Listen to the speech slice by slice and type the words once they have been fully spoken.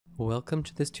Welcome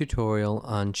to this tutorial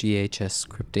on GHS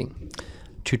scripting.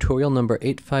 Tutorial number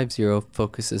 850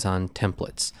 focuses on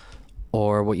templates,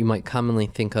 or what you might commonly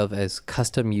think of as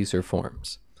custom user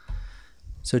forms.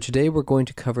 So today we're going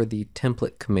to cover the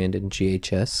template command in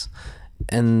GHS,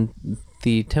 and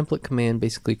the template command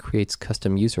basically creates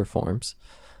custom user forms.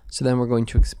 So then we're going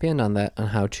to expand on that on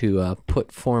how to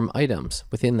put form items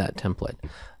within that template.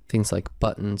 Things like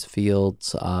buttons,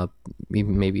 fields,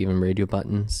 maybe even radio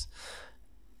buttons.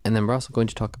 And then we're also going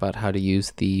to talk about how to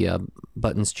use the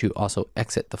buttons to also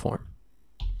exit the form.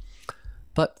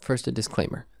 But first, a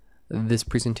disclaimer. This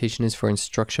presentation is for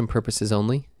instruction purposes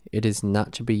only. It is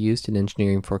not to be used in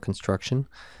engineering for construction,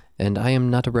 and I am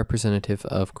not a representative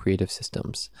of Creative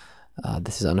Systems.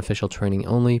 This is unofficial training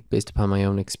only based upon my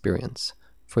own experience.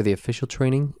 For the official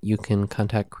training, you can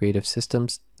contact Creative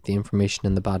Systems, the information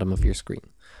in the bottom of your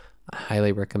screen. I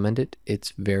highly recommend it.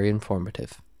 It's very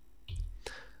informative.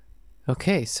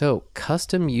 Okay, so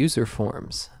custom user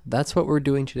forms. That's what we're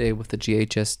doing today with the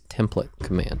GHS template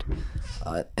command.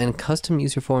 And custom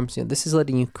user forms, this is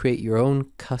letting you create your own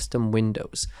custom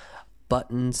windows.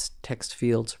 Buttons, text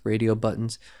fields, radio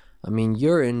buttons. I mean,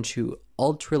 you're into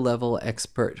ultra-level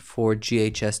expert for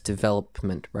GHS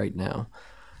development right now.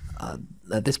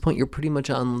 At this point, you're pretty much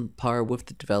on par with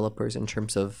the developers in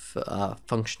terms of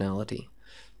functionality.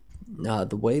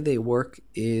 The way they work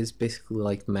is basically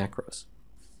like macros.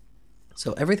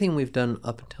 So everything we've done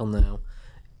up until now,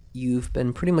 you've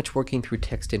been pretty much working through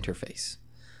text interface.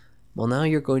 Well, now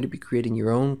you're going to be creating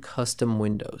your own custom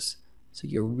windows. So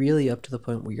you're really up to the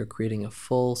point where you're creating a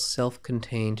full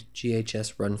self-contained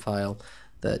GHS run file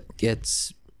that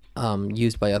gets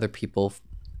used by other people,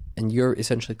 and you're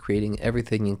essentially creating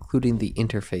everything, including the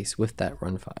interface with that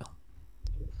run file.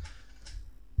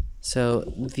 So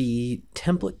the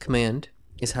template command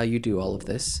is how you do all of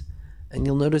this. And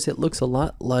you'll notice it looks a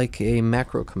lot like a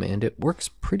macro command. It works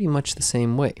pretty much the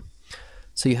same way.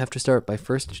 So you have to start by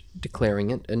first declaring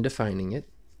it and defining it.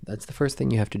 That's the first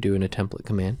thing you have to do in a template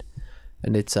command.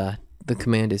 And it's the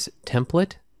command is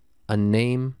template, a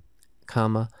name,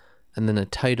 comma, and then a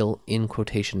title in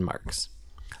quotation marks.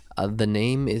 The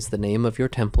name is the name of your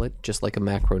template, just like a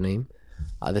macro name.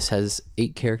 This has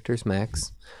 8 characters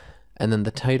max. And then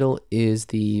the title is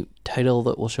the title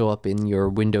that will show up in your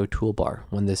window toolbar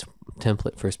when this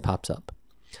template first pops up.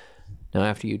 Now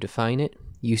after you define it,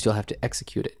 you still have to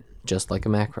execute it, just like a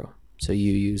macro. So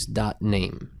you use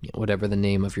 .name, whatever the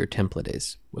name of your template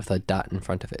is, with a dot in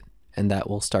front of it, and that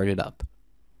will start it up.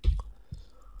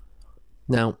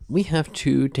 Now we have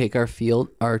to take our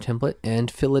template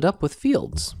and fill it up with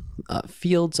fields.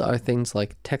 Fields are things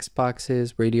like text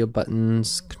boxes, radio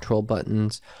buttons, control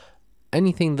buttons,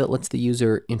 anything that lets the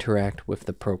user interact with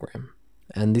the program.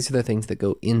 And these are the things that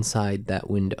go inside that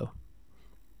window.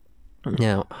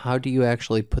 Now, how do you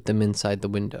actually put them inside the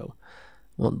window?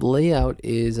 Well, the layout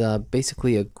is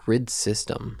basically a grid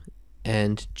system,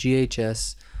 and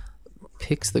GHS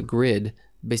picks the grid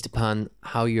based upon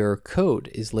how your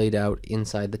code is laid out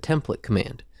inside the template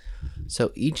command.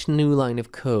 So each new line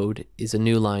of code is a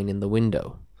new line in the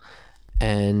window.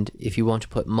 And if you want to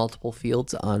put multiple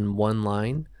fields on one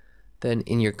line, then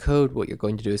in your code, what you're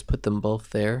going to do is put them both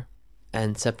there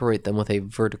and separate them with a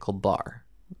vertical bar,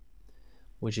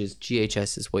 which is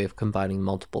GHS's way of combining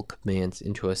multiple commands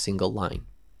into a single line.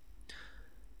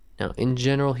 Now, in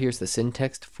general, here's the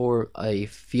syntax for a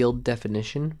field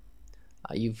definition.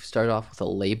 You start off with a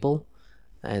label,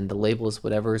 and the label is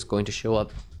whatever is going to show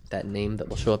up, that name that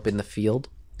will show up in the field.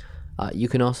 You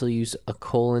can also use a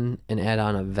colon and add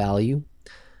on a value.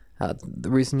 The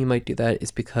reason you might do that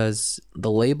is because the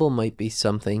label might be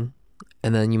something,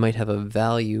 and then you might have a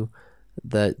value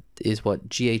that is what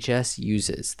GHS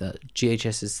uses. The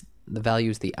value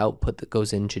is the output that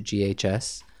goes into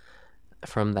GHS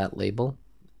from that label,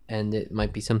 and it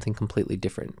might be something completely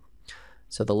different.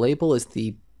 So the label is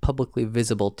the publicly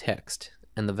visible text,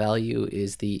 and the value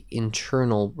is the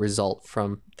internal result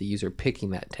from the user picking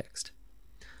that text.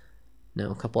 Now,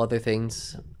 a couple other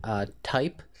things.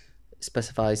 Type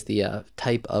specifies the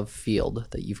type of field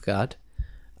that you've got.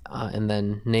 And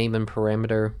then name and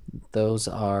parameter, those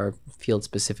are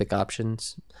field-specific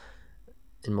options,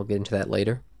 and we'll get into that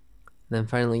later. And then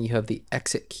finally, you have the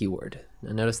exit keyword.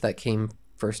 Now notice that came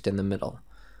first in the middle.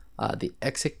 The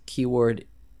exit keyword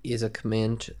is a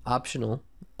command optional.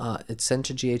 It's sent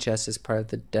to GHS as part of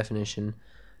the definition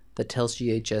that tells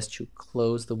GHS to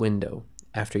close the window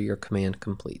after your command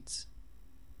completes.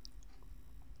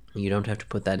 You don't have to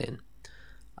put that in.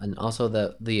 And also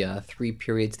the 3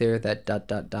 periods there,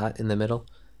 that ... in the middle,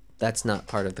 that's not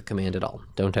part of the command at all.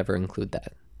 Don't ever include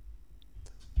that.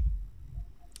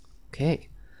 Okay,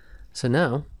 so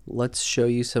now let's show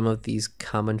you some of these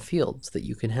common fields that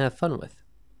you can have fun with.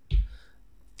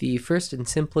 The first and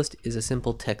simplest is a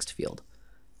simple text field.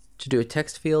 To do a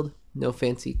text field, no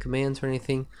fancy commands or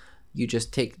anything, you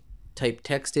just type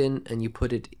text in and you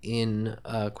put it in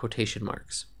quotation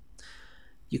marks.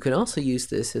 You can also use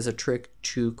this as a trick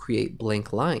to create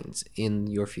blank lines in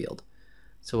your field.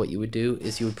 So what you would do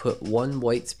is you would put one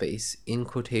white space in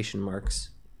quotation marks,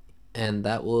 and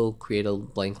that will create a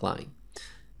blank line. I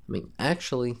mean,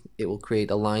 actually, it will create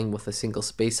a line with a single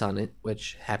space on it,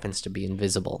 which happens to be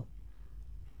invisible.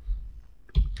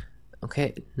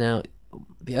 Okay, now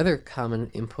the other common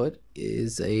input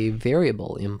is a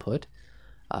variable input.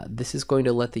 This is going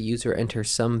to let the user enter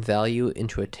some value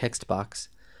into a text box,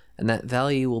 and that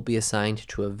value will be assigned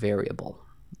to a variable.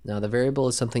 Now the variable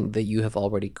is something that you have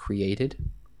already created,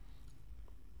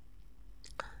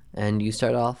 and you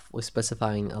start off with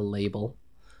specifying a label,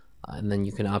 and then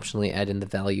you can optionally add in the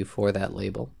value for that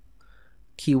label.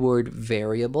 Keyword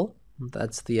variable,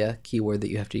 that's the keyword that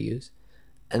you have to use,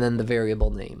 and then the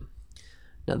variable name.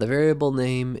 Now the variable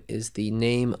name is the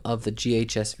name of the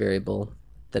GHS variable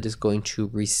that is going to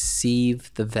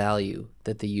receive the value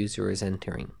that the user is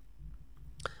entering.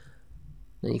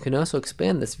 Now you can also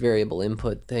expand this variable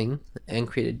input thing and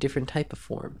create a different type of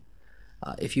form.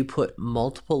 If you put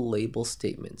multiple label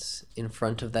statements in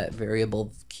front of that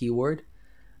variable keyword,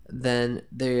 then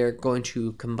they're going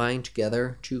to combine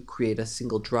together to create a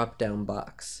single drop-down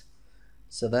box.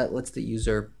 So that lets the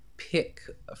user pick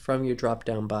from your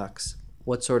drop-down box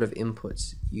what sort of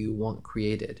inputs you want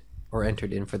created or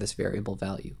entered in for this variable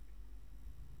value.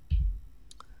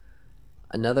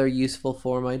 Another useful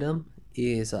form item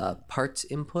is parts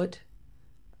input.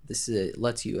 This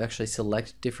lets you actually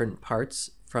select different parts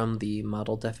from the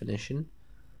model definition.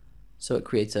 So it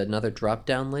creates another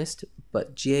drop-down list,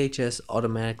 but GHS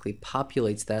automatically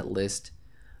populates that list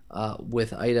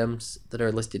with items that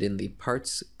are listed in the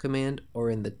parts command or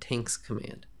in the tanks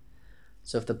command.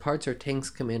 So if the parts or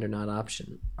tanks command are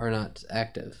not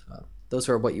active, those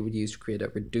are what you would use to create a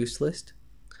reduced list.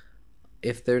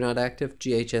 If they're not active,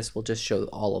 GHS will just show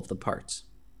all of the parts.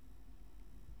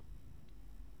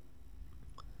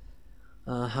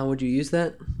 How would you use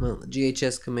that? Well, the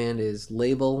GHS command is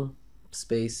label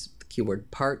space the keyword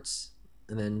parts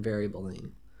and then variable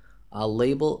name.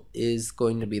 Label is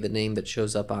going to be the name that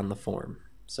shows up on the form.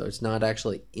 So it's not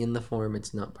actually in the form,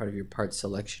 it's not part of your part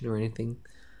selection or anything.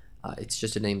 It's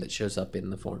just a name that shows up in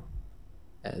the form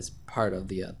as part of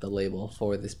the label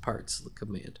for this parts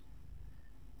command.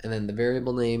 And then the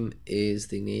variable name is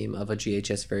the name of a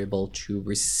GHS variable to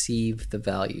receive the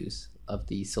values of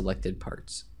the selected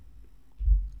parts.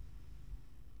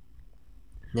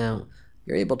 Now,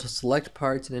 you're able to select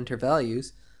parts and enter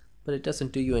values, but it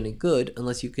doesn't do you any good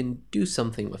unless you can do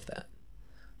something with that.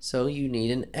 So you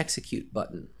need an execute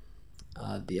button.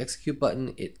 The execute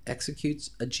button, it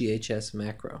executes a GHS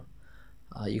macro.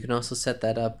 You can also set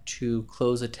that up to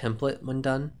close a template when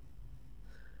done.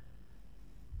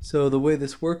 So the way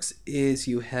this works is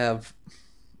you have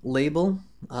label.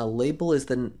 Label is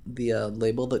the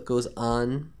label that goes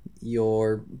on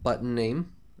your button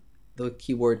name. The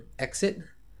keyword exit,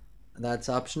 that's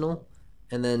optional,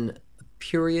 and then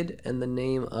period and the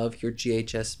name of your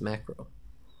GHS macro.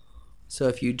 So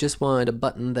if you just wanted a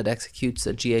button that executes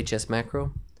a GHS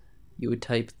macro, you would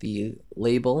type the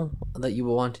label that you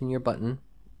want in your button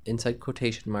inside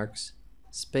quotation marks,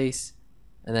 space,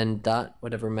 and then dot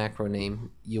whatever macro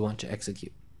name you want to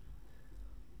execute.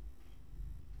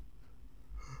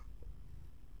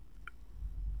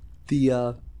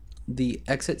 The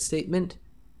exit statement,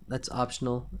 that's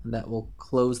optional, and that will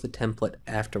close the template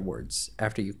afterwards,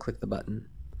 after you click the button.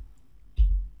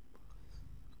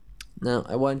 Now,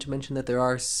 I wanted to mention that there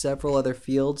are several other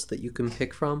fields that you can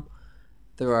pick from.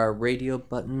 There are radio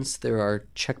buttons, there are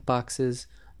checkboxes,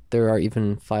 there are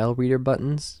even file reader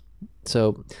buttons.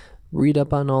 So read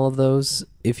up on all of those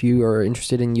if you are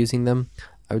interested in using them.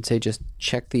 I would say just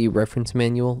check the reference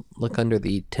manual, look under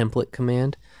the template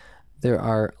command. There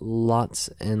are lots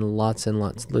and lots and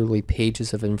lots, literally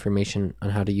pages of information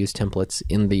on how to use templates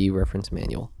in the reference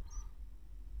manual.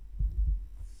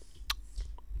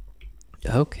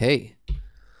 Okay,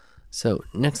 so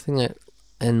next thing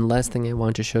and last thing I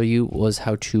wanted to show you was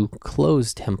how to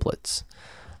close templates.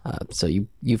 So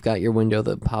you've got your window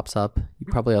that pops up. You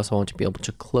probably also want to be able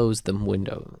to close the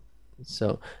window.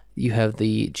 So you have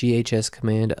the GHS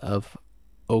command of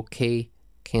OK,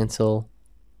 cancel,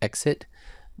 exit,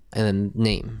 and then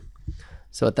name.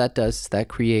 So what that does is that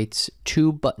creates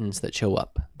two buttons that show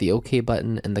up, the OK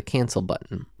button and the cancel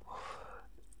button.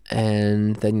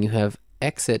 And then you have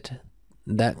exit,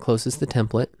 that closes the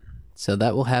template. So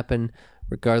that will happen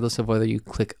regardless of whether you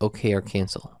click OK or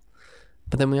cancel.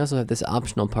 But then we also have this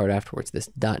optional part afterwards, this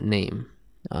 .name,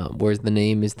 whereas the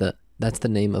name is that's the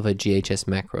name of a GHS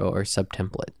macro or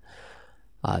subtemplate.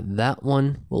 That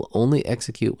one will only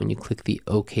execute when you click the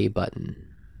OK button.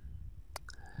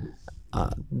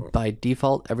 By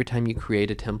default, every time you create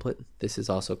a template, this is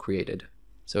also created.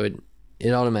 So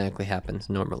it automatically happens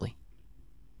normally.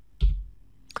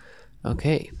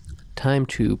 Okay, time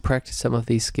to practice some of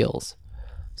these skills.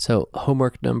 So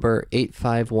homework number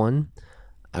 851,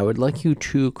 I would like you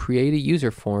to create a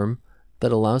user form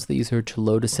that allows the user to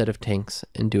load a set of tanks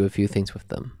and do a few things with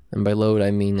them. And by load, I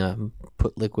mean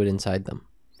put liquid inside them.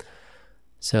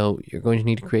 So you're going to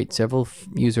need to create several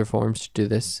user forms to do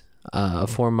this. A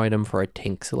form item for a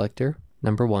tank selector,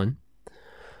 number 1.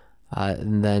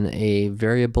 And then a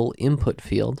variable input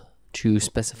field to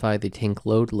specify the tank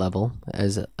load level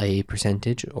as a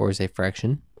percentage or as a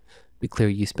fraction. Be clear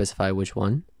you specify which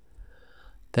one.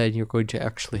 Then you're going to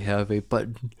actually have a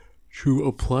button to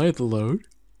apply the load.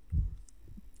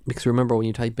 Because remember, when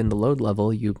you type in the load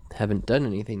level, you haven't done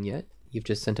anything yet. You've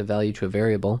just sent a value to a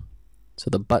variable. So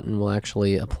the button will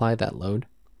actually apply that load.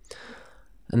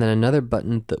 And then another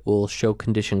button that will show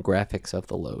condition graphics of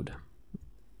the load.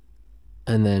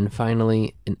 And then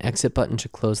finally, an exit button to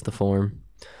close the form.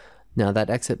 Now that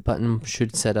exit button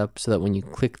should set up so that when you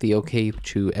click the OK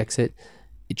to exit,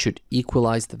 it should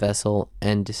equalize the vessel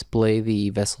and display the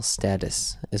vessel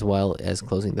status as well as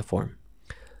closing the form.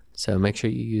 So make sure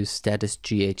you use status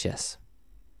GHS.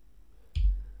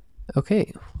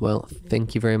 Okay, well,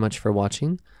 thank you very much for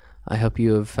watching. I hope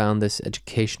you have found this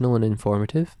educational and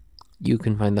informative. You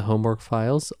can find the homework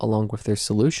files along with their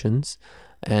solutions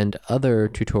and other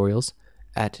tutorials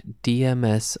at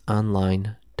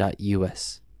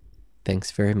dmsonline.us.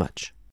 Thanks very much.